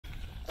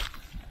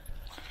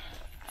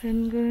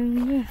Then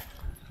going there.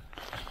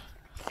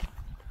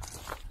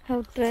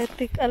 How to I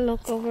take a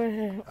look over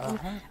here?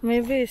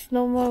 Maybe it's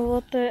no more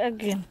water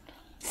again.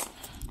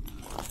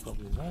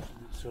 Probably not.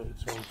 It's all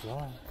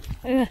dry.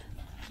 Yeah.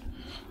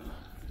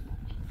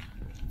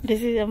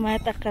 This is a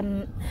mat I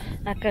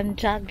can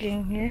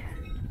jogging here.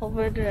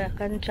 Over there I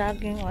can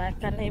jogging or I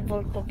can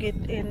able to get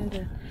in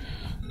there.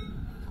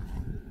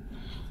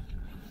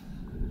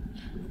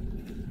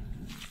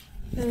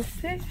 You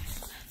see?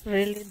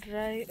 Really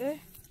dry, eh?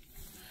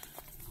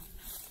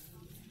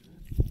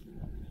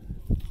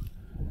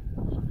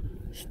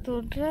 It's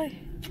too dry.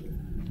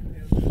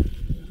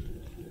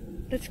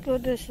 Let's go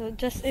there, so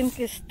just in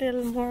case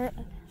still more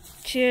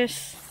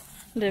chairs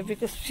there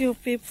because few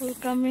people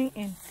coming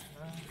in.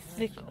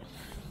 Because,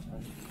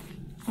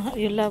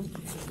 you love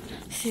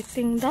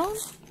sitting down?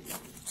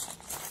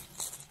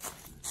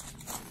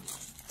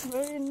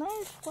 Very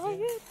nice,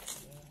 quiet.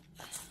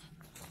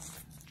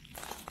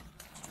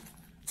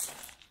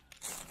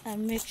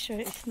 And make sure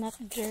it's not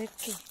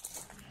jerky.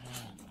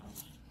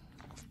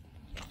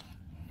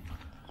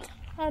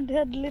 I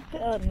had little.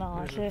 Oh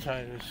no, it's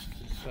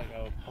like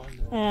our pond.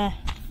 Yeah.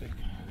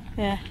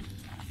 Yeah.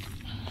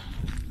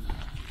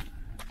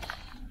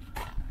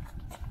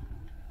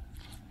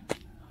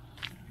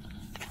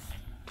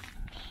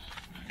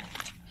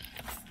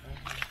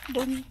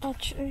 Don't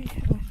touch it.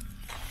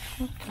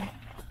 Okay.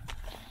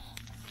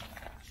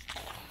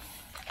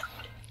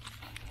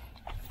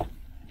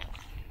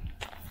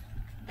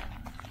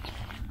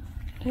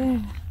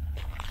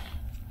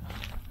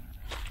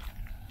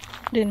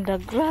 Then the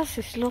grass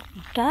is look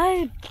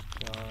died.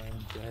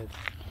 Dead.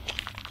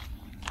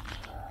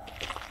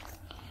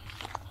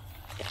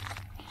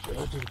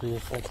 Birds will be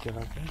affected, I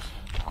guess.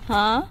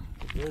 Huh?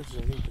 The birds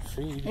will need to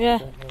feed. Yeah.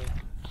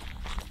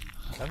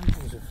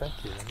 Everything's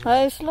affected. I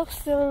mean. It looks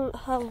still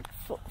have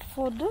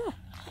food there.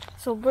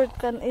 So bird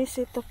can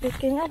easy to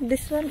picking up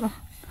this one.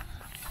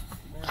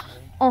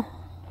 Oh.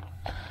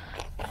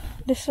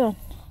 This one.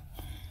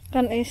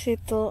 Can easy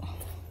to.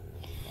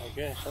 I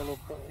guess.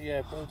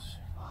 Yeah, birds.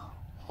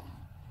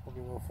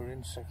 Probably more for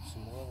insects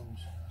and worms.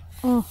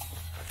 Oh.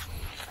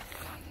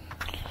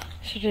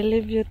 It's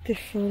really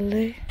beautiful,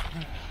 eh?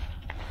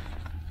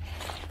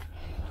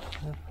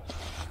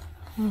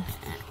 Oh.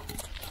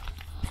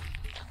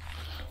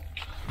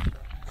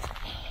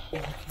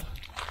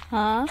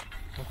 Huh?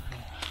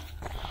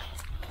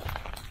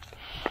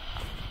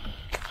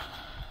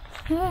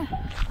 Yeah.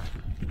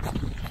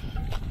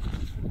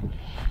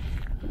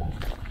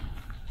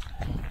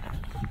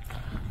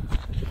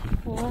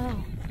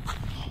 Wow.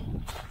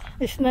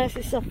 It's nice,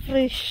 it's a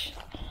fresh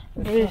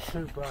breeze. It's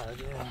not too bad,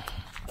 yeah.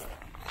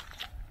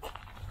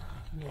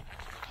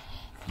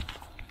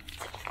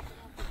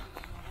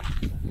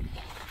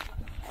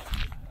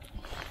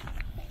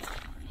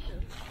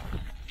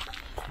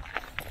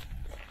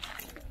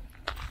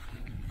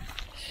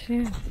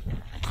 Sure.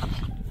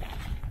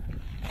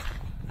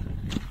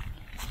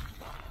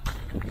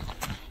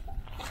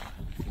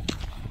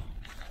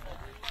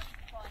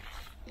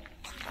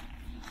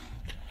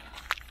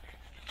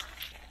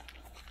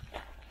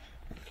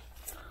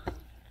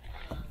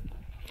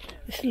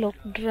 It's look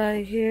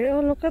dry here.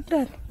 Oh, look at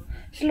that.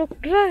 It's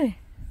look dry.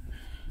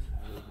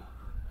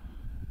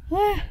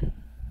 Where?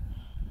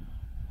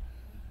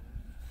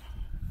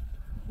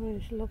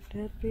 Where's look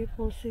there?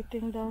 People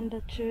sitting down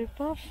the cherry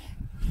puffs.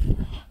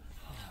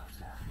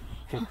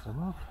 Kick them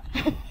off.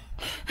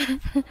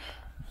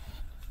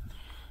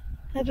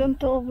 I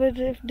don't know over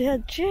there if they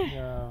had chair.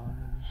 No.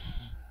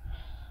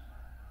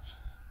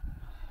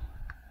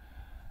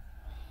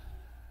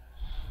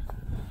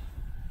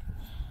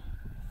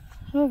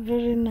 Oh,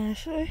 very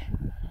nice. Eh?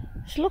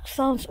 This look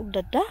sounds of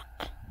the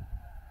duck.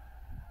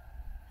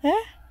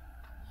 Eh?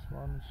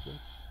 Swans, good.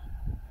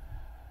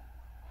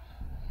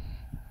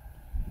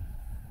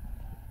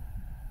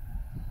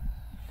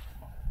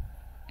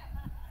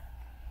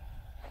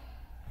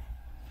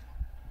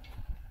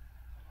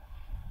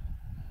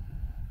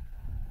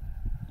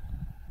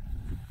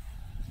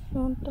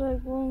 Don't try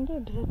going there.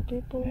 There are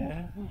people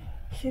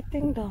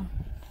sitting down.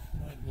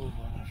 Might move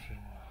on after a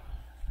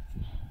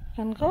while.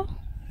 Can go?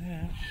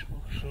 Yeah, just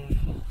walk slowly.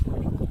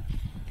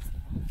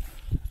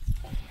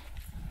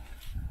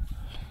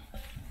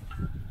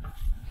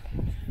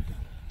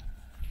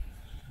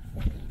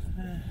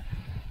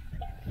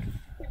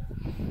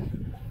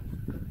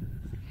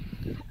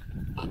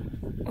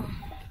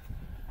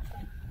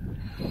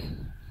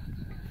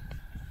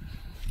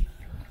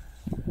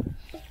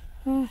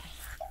 Oh,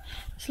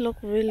 this look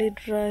really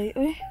dry.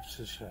 Eh? It's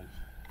just like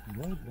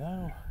mud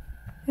now.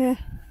 Yeah.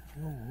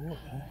 No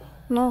water.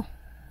 No.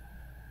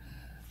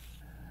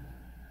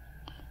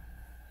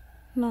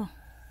 No.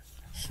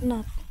 It's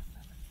not.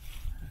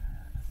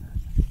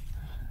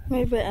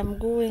 Maybe I'm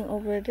going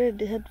over there.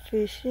 They had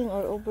fishing,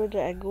 or over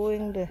there I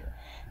going there.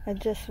 I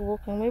just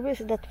walking. Maybe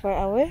it's that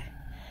far away.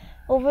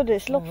 Over there,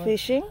 it's look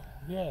fishing.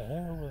 Yeah, I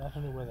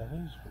don't know where that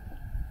is. But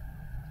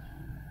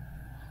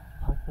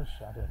Piper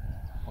Shadow.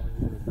 One of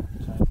the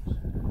other towns.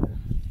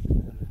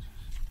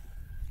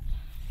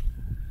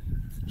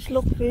 It's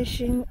look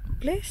fishing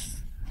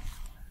place.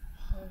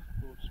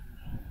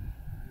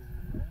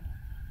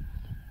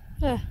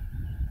 Yeah.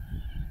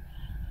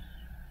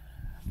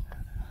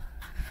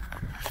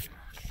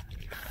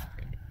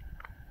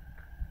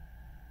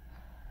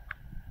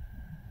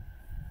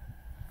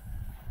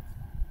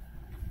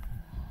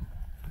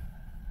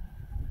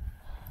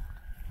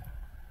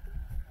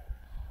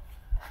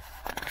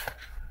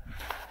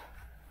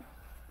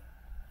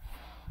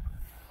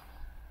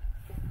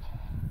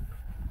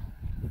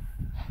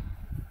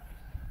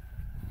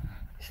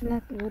 It's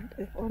not good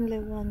if only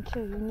one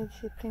chair. You need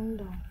sitting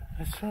down.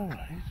 That's all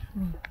right.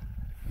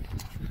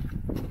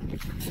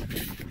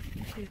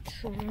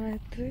 It's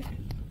alright too.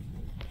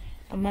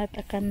 I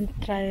can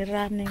try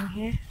running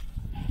here.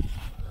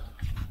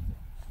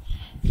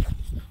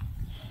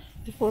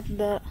 You put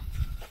the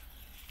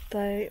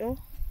tie, oh,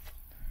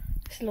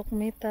 it's look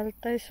metal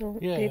tie so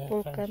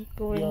people can't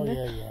go in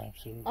there. Yeah,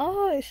 absolutely.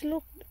 Oh, it's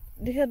look,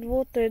 they had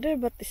water there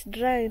but it's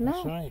dry now.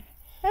 That's right.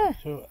 Ah.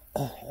 So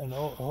a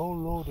whole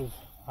load of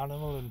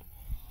animal and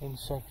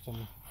insect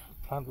and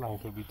plant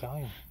life will be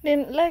dying.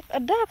 Then like a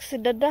duck, see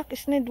the duck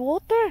is need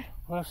water.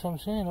 Well, that's what I'm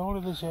saying. All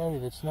of this area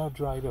that's now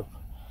dried up,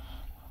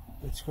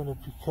 it's going to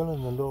be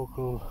killing the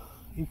local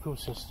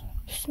ecosystem.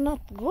 It's not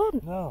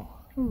good. No.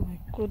 Oh my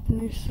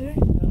goodness, eh?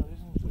 No, it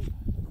isn't good.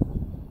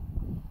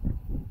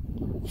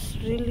 It's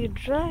really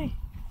dry.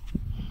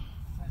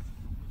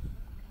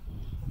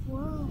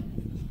 Wow.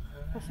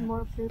 There's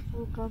more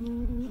people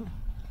coming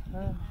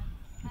in.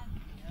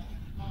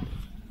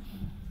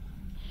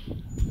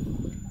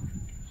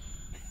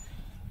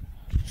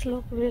 It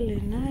looks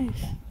really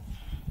nice.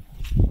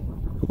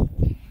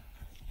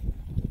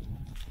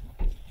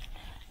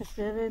 It's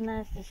very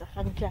nice. It's a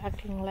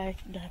kayaking like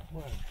that.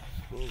 Well,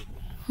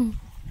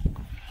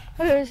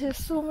 There's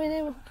so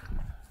many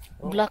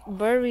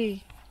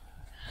blackberry.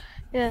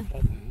 Yeah.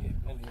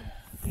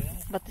 Yeah.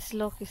 But this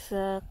look is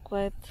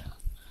quite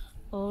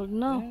old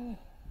now. Yeah.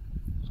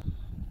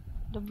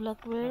 The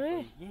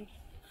blackberry. Good.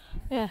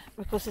 Yeah,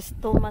 because it's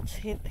too much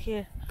heat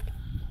here.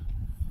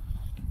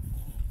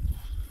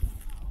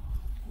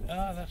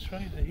 Ah, that's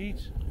right, the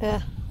heat.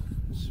 Yeah.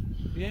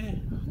 Yeah.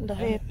 The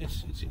heat.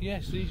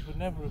 Yes, these would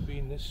never have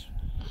been this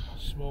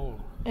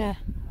small. Yeah.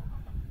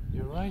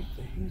 You're right,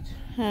 the heat.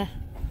 Yeah.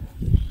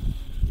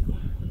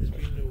 There's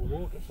been no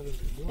water for them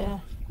to grow. Yeah.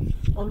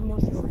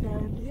 Almost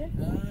dead here.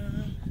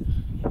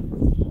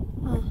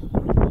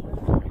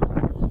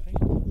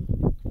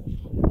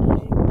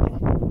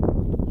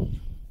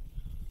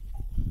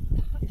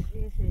 It's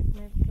easy.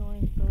 Maybe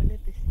going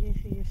toilet is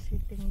easy. You're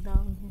sitting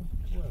down here.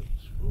 Well,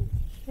 it's full.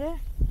 Yeah.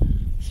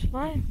 It's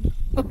fine.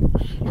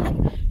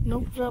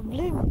 No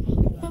problem.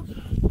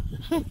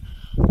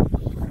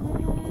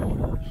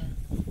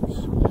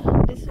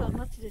 This one,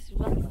 what's this?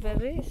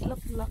 Blackberry? It's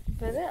like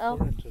blackberry. Oh.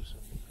 Current or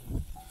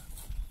something.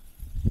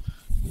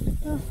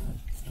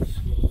 That's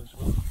slow as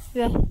well.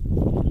 Yeah.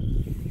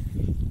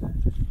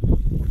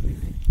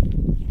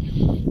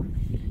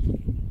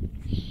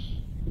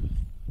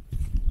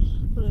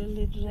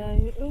 Really dry.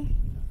 Oh.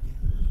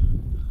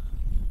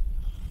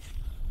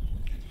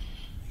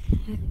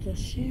 Like the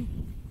shame.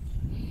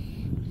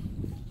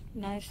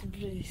 Nice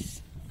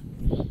breeze.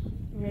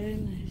 Very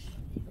nice.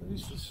 At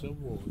least there's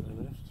some water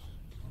left.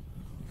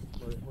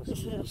 Well, it must Is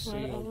be it the far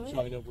sea away?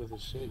 join up with the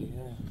city,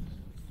 yeah.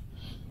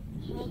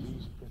 Just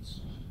these bits.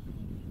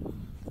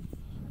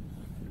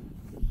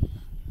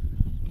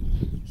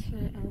 It's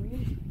very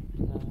away.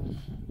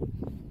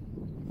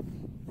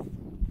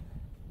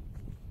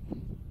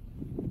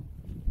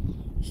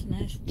 It's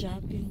nice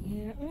jogging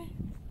here. Eh?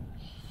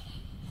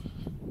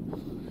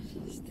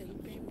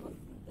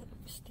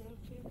 Still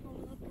people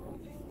not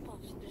moving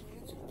past the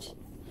units.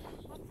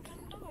 What can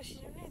do is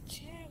you need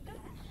chair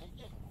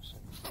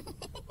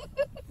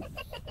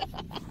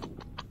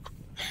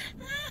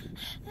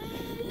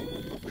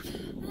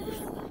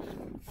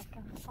I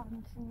can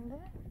find in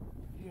there.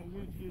 Yeah,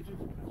 you did a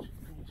bit.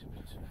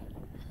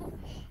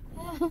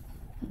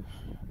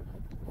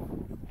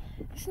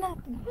 It's not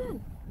good.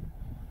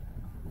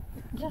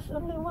 Just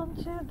only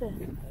one chair there.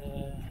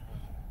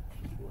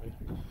 Wait.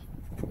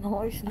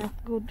 No, it's not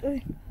good. Eh?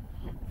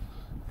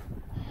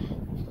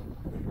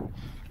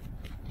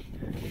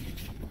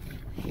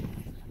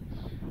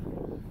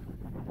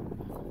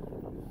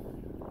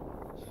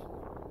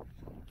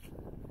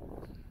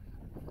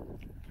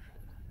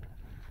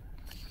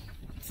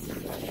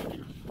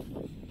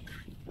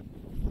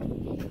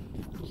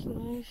 It's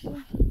nice.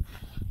 Eh?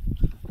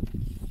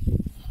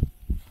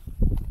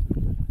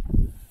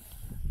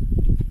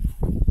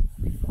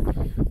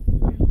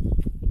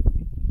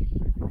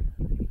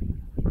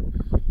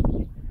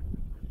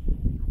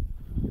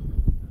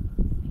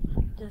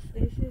 Just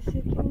easy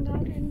sitting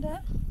down in the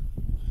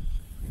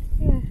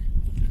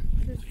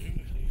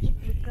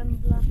we can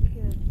block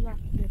here, block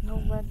there.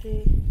 Nobody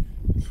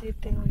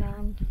sitting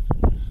down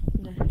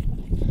there.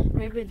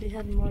 Maybe they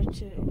had more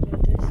chair over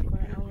this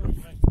by ours.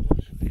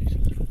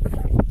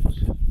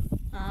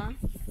 Huh?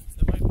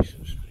 There might be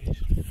some space.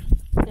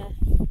 Yeah.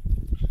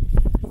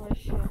 For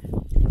sure.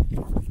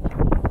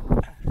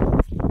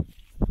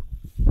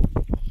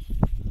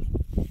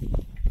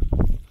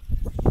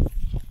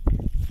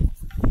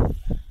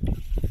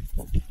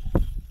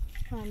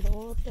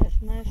 water.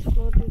 It's nice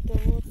flow with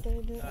the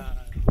water there.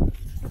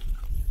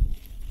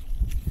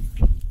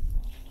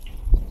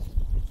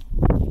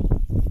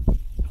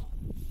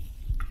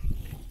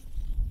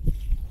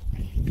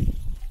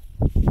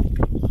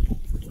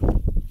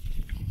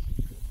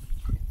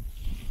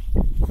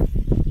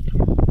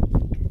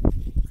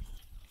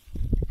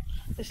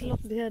 It's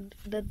look there,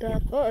 the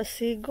dark. Oh, a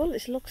seagull.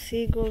 It's look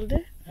seagull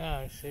there. Ah,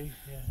 I see.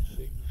 Yeah,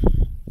 see.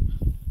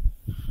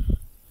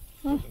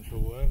 Huh? Looking for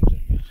worms, I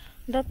guess.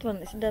 That one,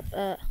 is that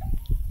a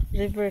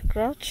river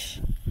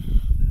crouch?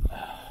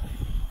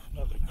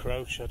 Not the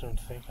crouch, I don't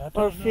think. I don't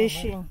Or know,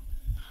 fishing? man.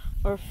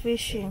 Or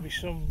fishing? Maybe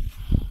some.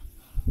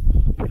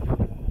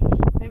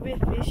 Maybe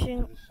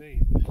fishing. The sea.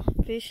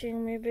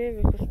 Fishing maybe,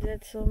 because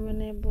there's so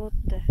many boats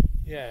there.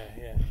 Yeah.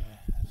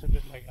 It's a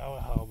bit like our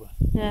harbour.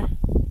 Yeah.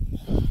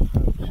 So,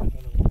 crouch, I don't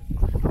know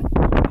what it is.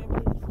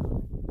 Maybe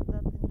it's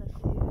that in the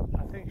sea.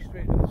 I think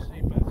straight to the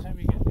sea. By the time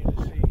you get near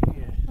the sea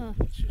here, Huh.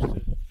 it's just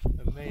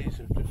a maze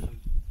of different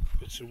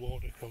bits of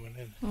water coming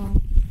in.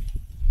 Mm.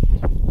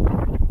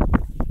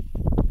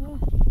 Oh.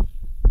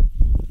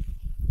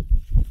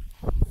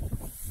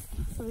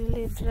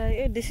 Really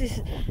dry. This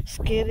is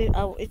scary.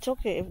 Oh, it's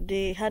okay if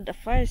they had a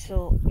fire,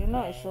 so you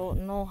know, so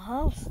no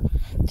house,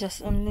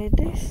 just only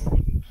this. It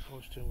wouldn't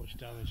cause too much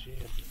damage here.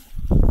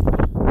 And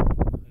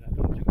I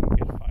don't think we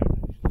get fire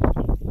engines.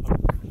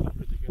 How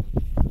could they get up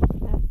here?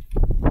 Yeah.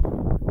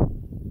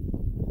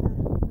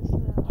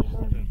 I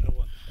don't know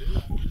what to do.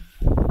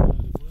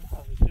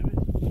 How to do it.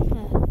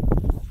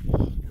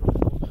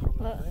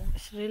 Look,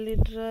 it's really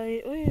dry.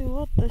 Oi,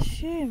 what a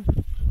shame.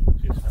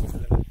 Just have to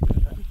let it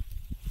burn.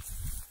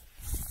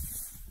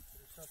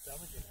 It's not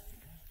damaging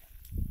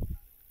anything.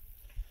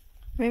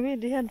 Maybe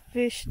they had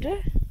fish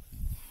there.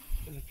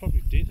 Well, they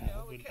probably did have,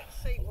 Yeah, we but kept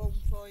seat warm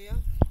for you.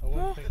 I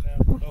won't think now.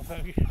 Oh,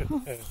 thank you.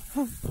 Oh,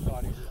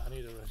 I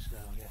need a rest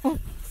now, yeah.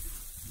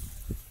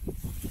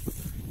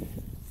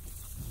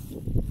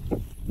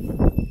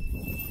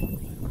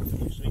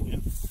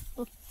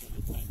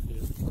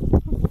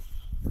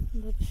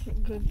 That's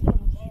good.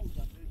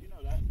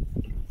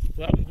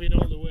 We haven't been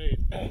all the way.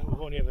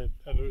 We've only ever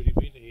really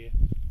been to here.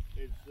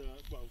 It's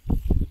well,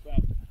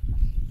 about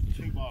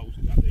 2 miles.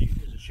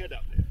 There's a shed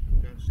up there.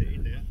 Go and sit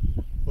in there.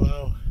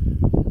 Wow.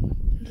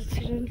 That's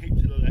really Keep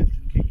to the left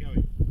and keep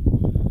going.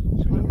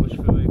 It's a bit much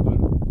for me, but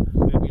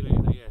maybe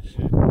later, yes.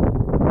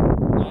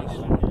 Nice.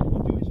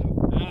 Do yourself.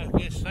 Ah,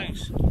 yes,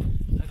 thanks.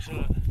 Thanks a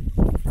lot.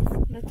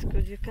 That's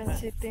good. You can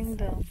sitting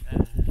down.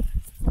 Uh,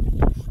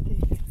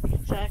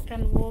 So I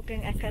can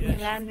walking, I can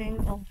Yes. running.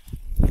 Oh,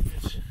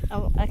 yes.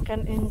 I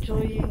can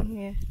enjoying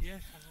here.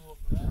 Yes, I can walk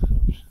my ass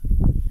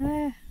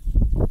off.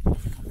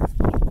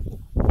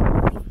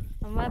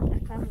 Ahmad, I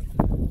can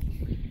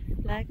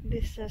like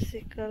this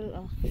circle.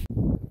 Oh.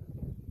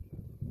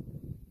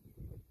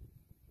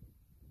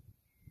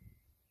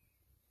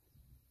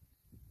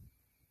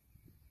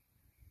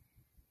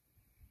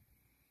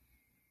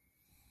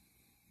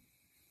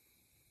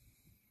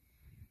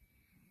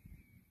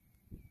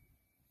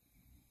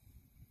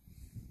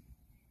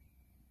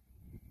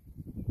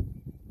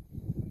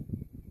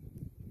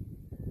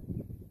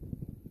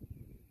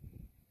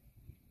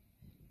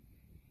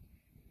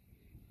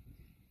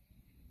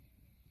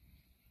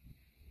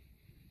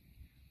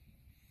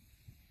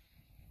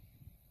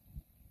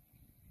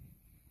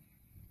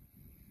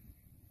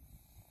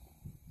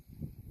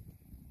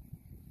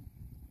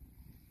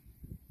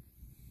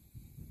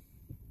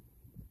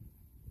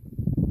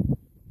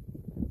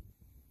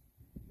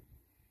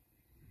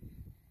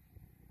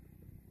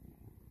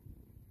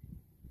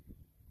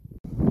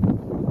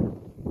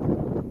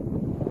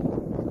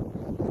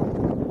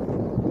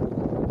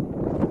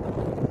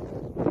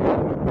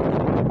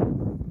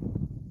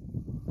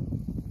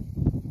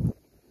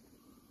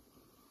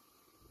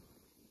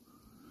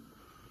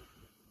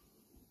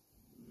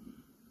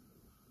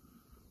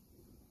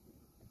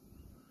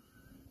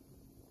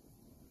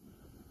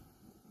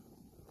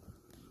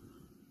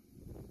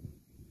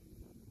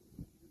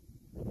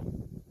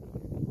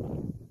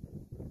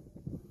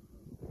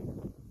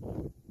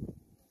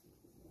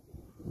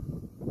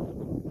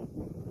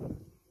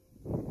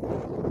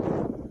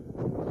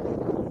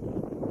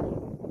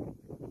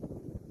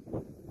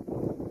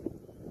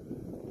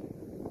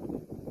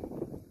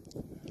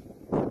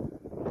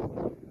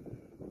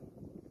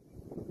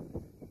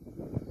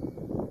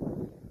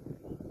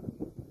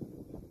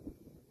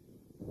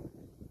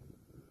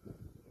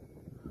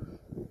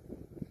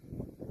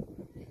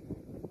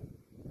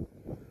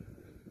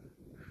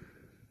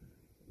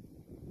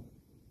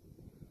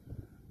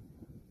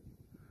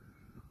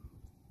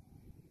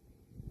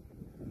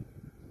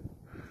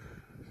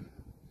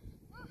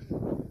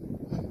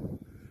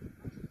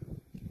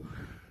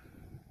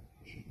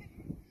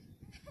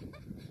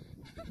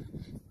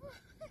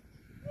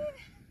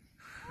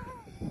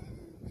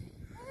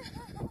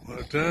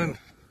 Well done.